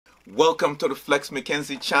Welcome to the Flex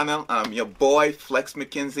McKenzie channel. I'm your boy Flex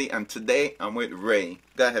McKenzie, and today I'm with Ray.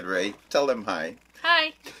 Go ahead, Ray. Tell them hi.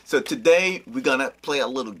 Hi. So today we're gonna play a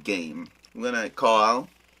little game. We're gonna call.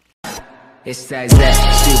 It's that Super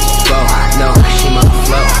Bowl. No, she must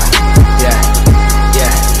flow. Yeah.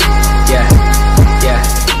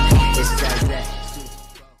 It's that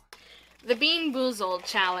The Bean Boozled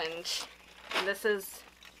challenge. And this is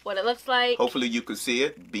what it looks like. Hopefully you could see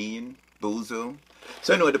it. Bean Boozled.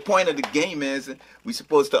 So anyway, the point of the game is we're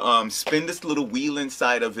supposed to spin this little wheel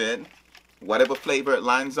inside of it. Whatever flavor it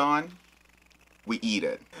lands on, we eat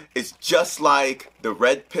it. It's just like the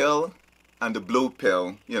red pill and the blue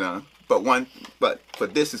pill, you know. But for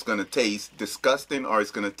this, it's gonna taste disgusting or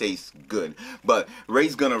it's gonna taste good. But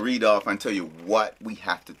Ray's gonna read off and tell you what we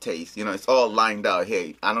have to taste. You know, it's all lined out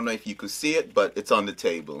here. I don't know if you could see it, but it's on the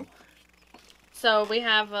table. So we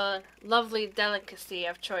have a lovely delicacy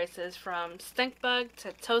of choices, from stink bug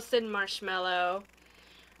to toasted marshmallow,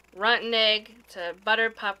 rotten egg to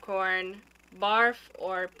buttered popcorn, barf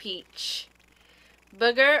or peach,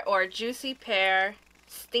 booger or juicy pear,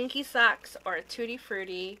 stinky socks or tutti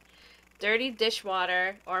frutti, dirty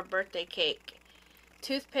dishwater or birthday cake,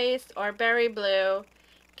 toothpaste or berry blue,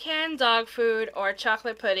 canned dog food or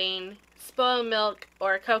chocolate pudding, spoiled milk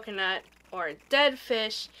or coconut, or dead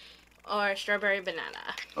fish or strawberry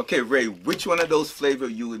banana. Okay, Ray, which one of those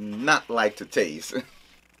flavors you would not like to taste?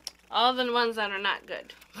 All the ones that are not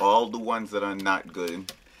good. All the ones that are not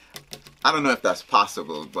good. I don't know if that's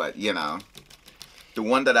possible, but you know, the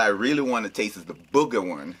one that I really want to taste is the booger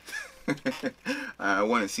one. I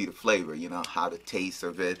want to see the flavor, you know, how the taste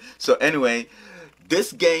of it. So anyway,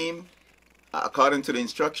 this game, according to the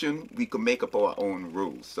instruction, we can make up our own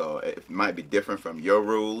rules. So it might be different from your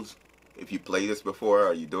rules if you play this before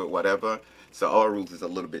or you do it, whatever. So our rules is a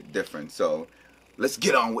little bit different. So let's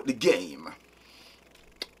get on with the game.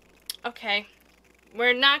 Okay.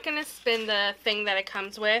 We're not going to spin the thing that it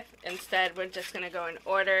comes with. Instead, we're just going to go in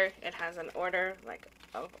order. It has an order, like,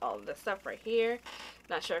 of all of the stuff right here.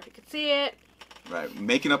 Not sure if you can see it. Right.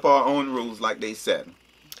 Making up our own rules like they said.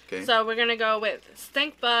 Okay. So we're going to go with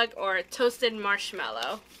stink bug or toasted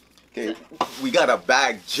marshmallow. Okay, we got a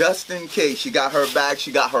bag just in case. She got her bag, she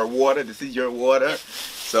got her water. This is your water.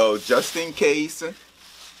 So just in case,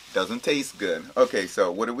 doesn't taste good. Okay,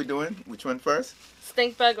 so what are we doing? Which one first?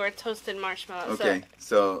 Stink bug or toasted marshmallow. Okay,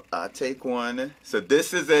 so I take one. So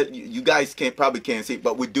this is it. You guys probably can't see,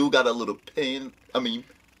 but we do got a little pill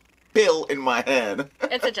in my hand.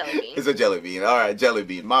 It's a jelly bean. It's a jelly bean. All right, jelly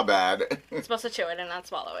bean. My bad. You're supposed to chew it and not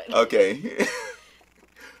swallow it. Okay.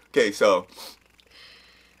 Okay, so.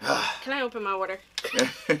 Can I open my water?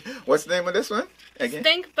 What's the name of this one? Again?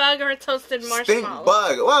 Stink bug or toasted marshmallow. Stink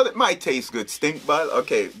bug. Well, it might taste good. Stink bug.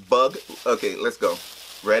 Okay, bug. Okay, let's go.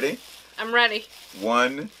 Ready? I'm ready.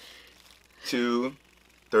 1, 2,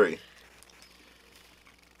 3.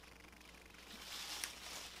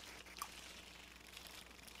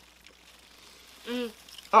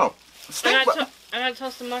 Oh, stink bug. I got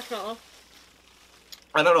toasted marshmallow.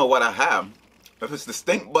 I don't know what I have. If it's the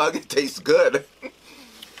stink bug, it tastes good.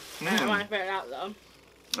 I want to figure it out though.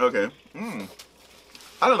 Okay.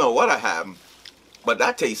 I don't know what I have, but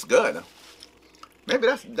that tastes good. Maybe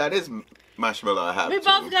that is marshmallow I have. We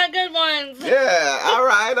both got good ones. Yeah. All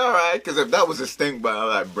right. Because if that was a stink bug, I'd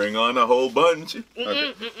like bring on a whole bunch.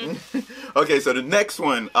 Okay. Okay. So the next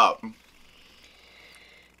one up.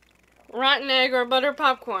 Rotten egg or butter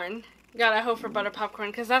popcorn. Gotta hope for butter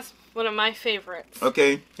popcorn because that's one of my favorites.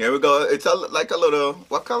 Okay, here we go. It's like a little,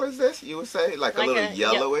 what color is this? You would say? Like a little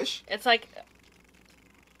yellowish? It's like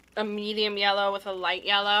a medium yellow with a light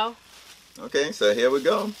yellow. Okay, so here we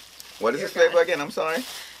go. What is this flavor again? I'm sorry.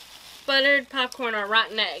 Buttered popcorn or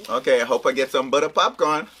rotten egg. Okay, I hope I get some butter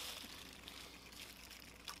popcorn.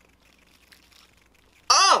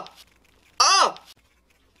 Oh! Oh!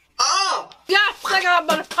 Oh! Yes, I got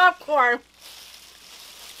butter popcorn.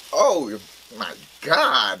 Oh my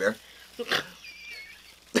God!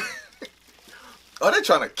 Are they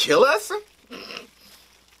trying to kill us?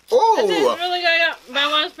 Oh! It tastes really good, but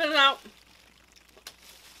I want to spit it out.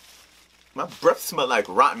 My breath smells like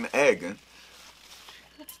rotten egg.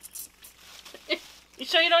 You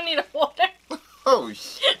sure you don't need a water? Oh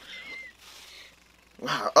shit!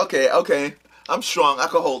 Wow. Okay. I'm strong. I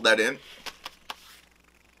can hold that in.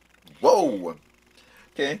 Whoa.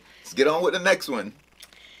 Okay. Let's get on with the next one.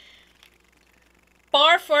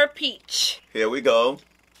 Barf or peach? Here we go.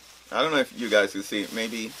 I don't know if you guys can see it.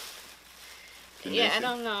 Maybe. Yeah, I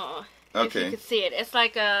don't know. Okay. If you can see it. It's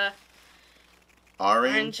like a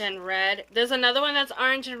orange and red. There's another one that's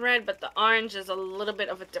orange and red, but the orange is a little bit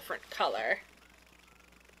of a different color.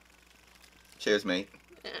 Cheers, mate.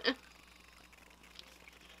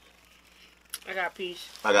 I got peach.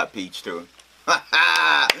 I got peach too.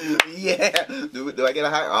 Yeah. Do I get a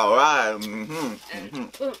high? All right.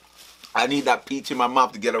 I need that peach in my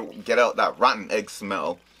mouth to get out that rotten egg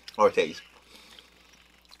smell or taste.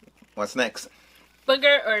 What's next?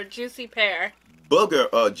 Booger or juicy pear? Booger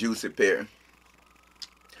or juicy pear?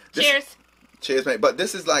 Cheers. Cheers, mate. But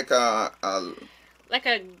this is like a like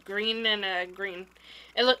a green and a green.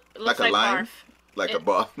 It looks like a like lime, barf. like a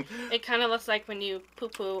barf. It kind of looks like when you poo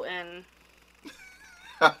poo and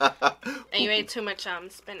you ate too much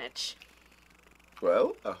spinach.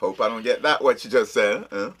 Well, I hope I don't get that. What you just said.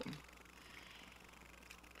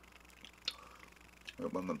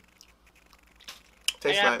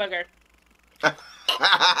 Tastes I got like booger.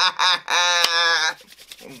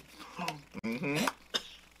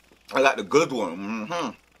 I got the good one.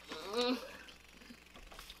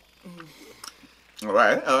 All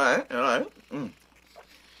right.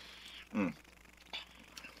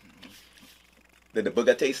 Did the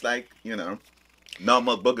booger taste like,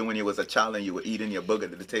 normal booger when you was a child and you were eating your booger?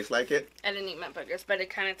 Did it taste like it? I didn't eat my boogers, but it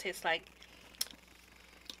kind of tastes like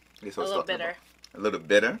a little bitter. A little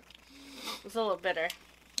bitter? It's a little bitter.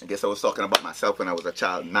 I guess I was talking about myself when I was a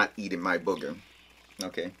child, not eating my booger.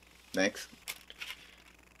 Okay, next.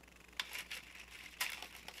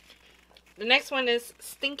 The next one is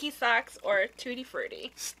Stinky Socks or Tutti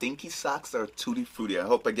Frutti. Stinky Socks or Tutti Frutti? I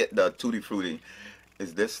hope I get the Tutti Frutti.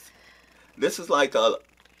 Is this? This is like a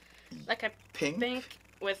pink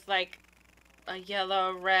with like a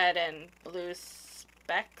yellow, red, and blue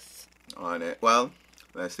specks on it. Well,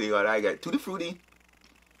 let's see what I got. Tutti Frutti.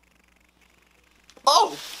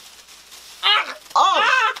 Oh! Ah! Oh!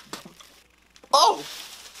 Ah! Oh!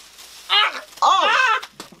 Ah! Oh! Ah!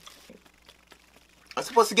 I'm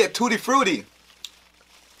supposed to get Tutti Frutti.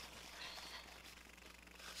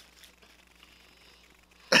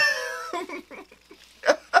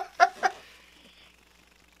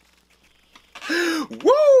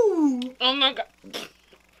 Woo! Oh my god.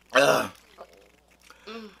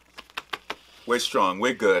 We're strong.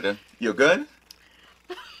 We're good. You good?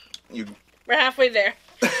 We're halfway there.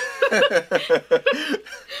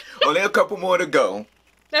 Only a couple more to go.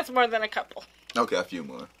 That's more than a couple. Okay, a few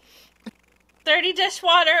more. Dirty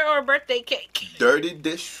dishwater or birthday cake? Dirty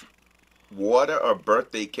dishwater or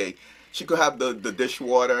birthday cake? She could have the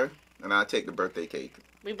dishwater, and I'll take the birthday cake.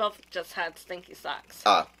 We both just had Stinky Socks.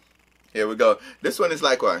 Ah, here we go. This one is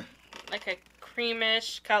like what? Like a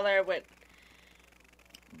creamish color with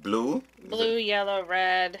blue, yellow,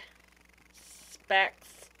 red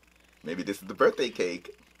specks. Maybe this is the birthday cake.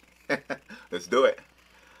 Let's do it.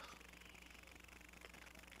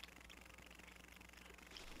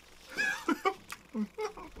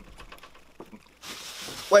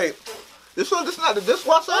 Wait, this is not the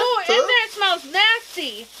dishwasher? Oh, in there it smells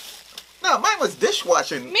nasty. No, mine was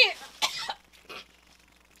dishwashing. Me.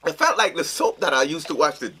 It felt like the soap that I used to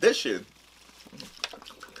wash the dishes.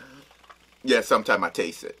 Yeah, sometimes I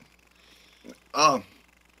taste it. That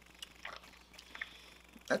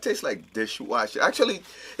tastes like dishwashing. Actually,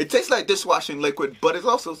 it tastes like dishwashing liquid, but it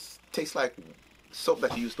also tastes like soap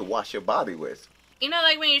that you used to wash your body with. You know,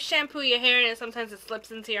 like when you shampoo your hair and sometimes it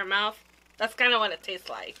slips into your mouth? That's kind of what it tastes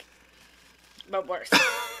like. But worse.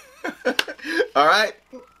 All right.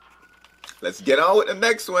 Let's get on with the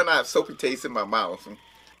next one. I have soapy taste in my mouth.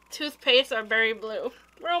 Toothpaste or berry blue?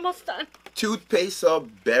 We're almost done. Toothpaste or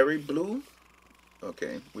berry blue?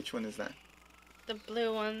 Okay, which one is that? The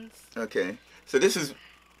blue ones. Okay, so this is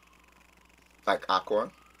like aqua.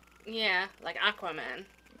 Yeah, like Aquaman.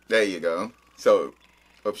 There you go. So,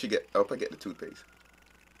 hope I get the toothpaste.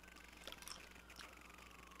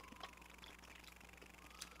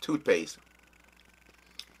 Toothpaste.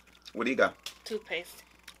 What do you got? Toothpaste.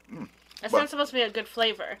 That's not supposed to be a good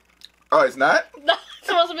flavor. Oh, it's not? No, it's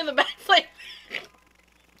supposed to be the bad flavor.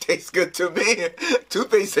 Tastes good to me.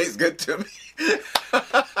 Toothpaste tastes good to me.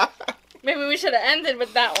 Maybe we should have ended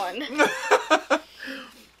with that one.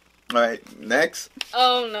 Alright, next.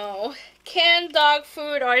 Oh no. Canned dog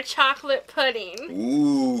food or chocolate pudding?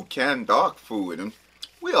 Ooh, canned dog food.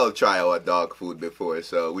 We all try our dog food before,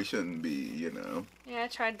 so we shouldn't be, Yeah, I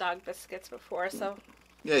tried dog biscuits before, so.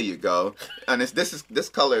 There you go. And this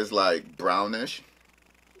color is like brownish.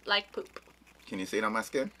 Like poop. Can you see it on my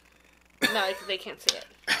skin? No, they can't see it.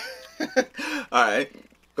 Alright,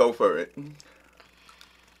 go for it.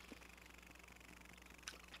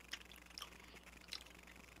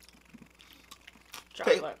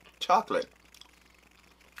 Chocolate. Chocolate.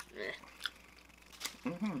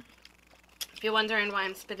 If you're wondering why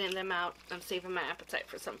I'm spitting them out, I'm saving my appetite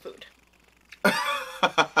for some food.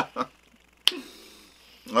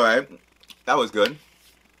 Alright, that was good.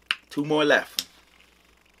 2 more left.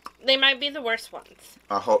 They might be the worst ones.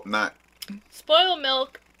 I hope not. Spoiled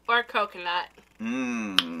milk or coconut.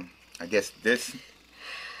 I guess this.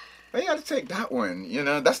 Well, you gotta take that one. You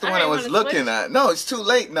know, that's the one Alright, I was wanna looking switch? at. No, it's too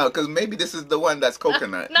late now because maybe this is the one that's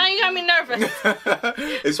coconut. Now you got me nervous.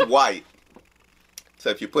 It's white. So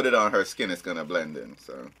if you put it on her skin, it's gonna blend in.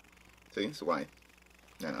 So, see, it's white.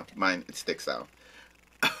 You know, mine, it sticks out.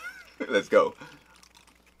 Let's go.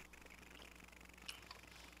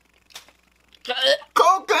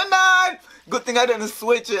 Coconut! Good thing I didn't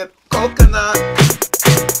switch it. Coconut.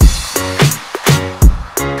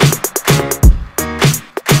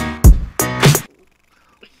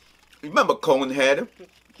 Remember Conehead?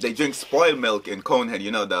 They drink spoiled milk in Conehead.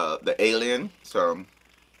 You know, the alien. So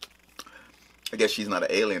I guess she's not an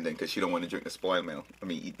alien then, because she don't want to drink the spoiled milk. I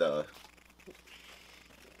mean, eat the...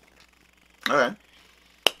 Alright.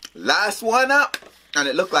 Last one up. And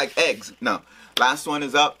it looked like eggs. No. Last one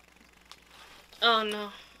is up. Oh no.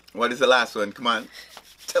 What is the last one? Come on.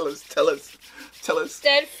 Tell us.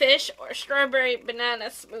 Dead fish or strawberry banana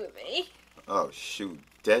smoothie. Oh, shoot.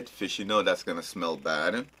 Dead fish. You know that's going to smell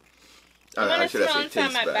bad. You want to smell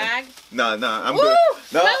inside my bag? No, I'm Woo! good.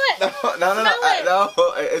 No, Smell it! no,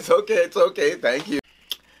 it's okay, thank you.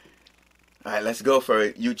 Alright, let's go for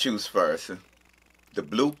it. You choose first. The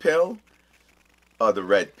blue pill or the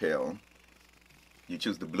red pill? You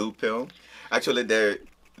choose the blue pill. Actually, they're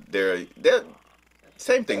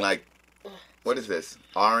same thing, like, what is this?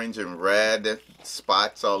 Orange and red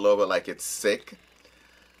spots all over, like it's sick.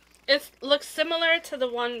 It looks similar to the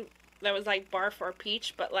one that was like barf or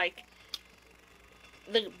peach, but like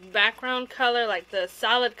the background color, like the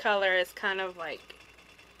solid color, is kind of like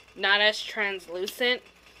not as translucent.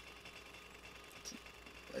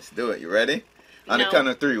 Let's do it. You ready? On No. the count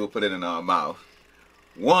of 3, we'll put it in our mouth.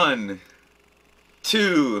 1,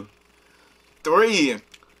 2, 3.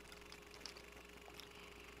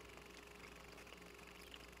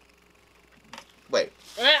 Wait.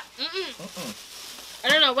 I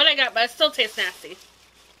don't know what I got, but it still tastes nasty.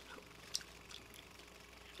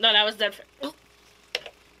 No, that was dead fish.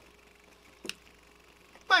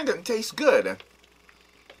 Mine doesn't taste good.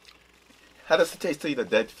 How does it taste to eat a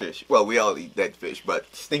dead fish? Well, we all eat dead fish,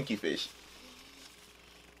 but stinky fish.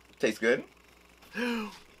 Tastes good?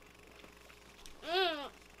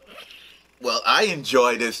 Well, I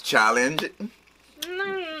enjoy this challenge.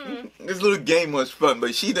 This little game was fun,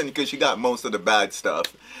 but she didn't because she got most of the bad stuff.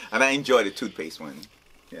 And I enjoyed the toothpaste one.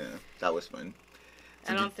 Yeah, that was fun.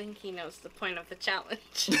 I don't think he knows the point of the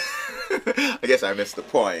challenge. I guess I missed the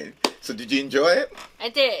point. So did you enjoy it? I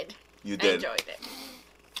did. You did. I enjoyed it.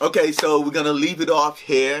 Okay, so we're going to leave it off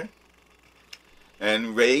here.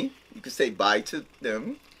 And Ray, you can say bye to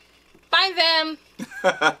them. Bye, them.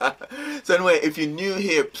 So anyway, if you're new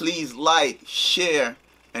here, please like, share,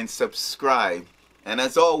 and subscribe. And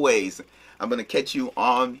as always, I'm going to catch you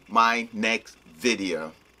on my next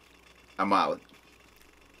video. I'm out.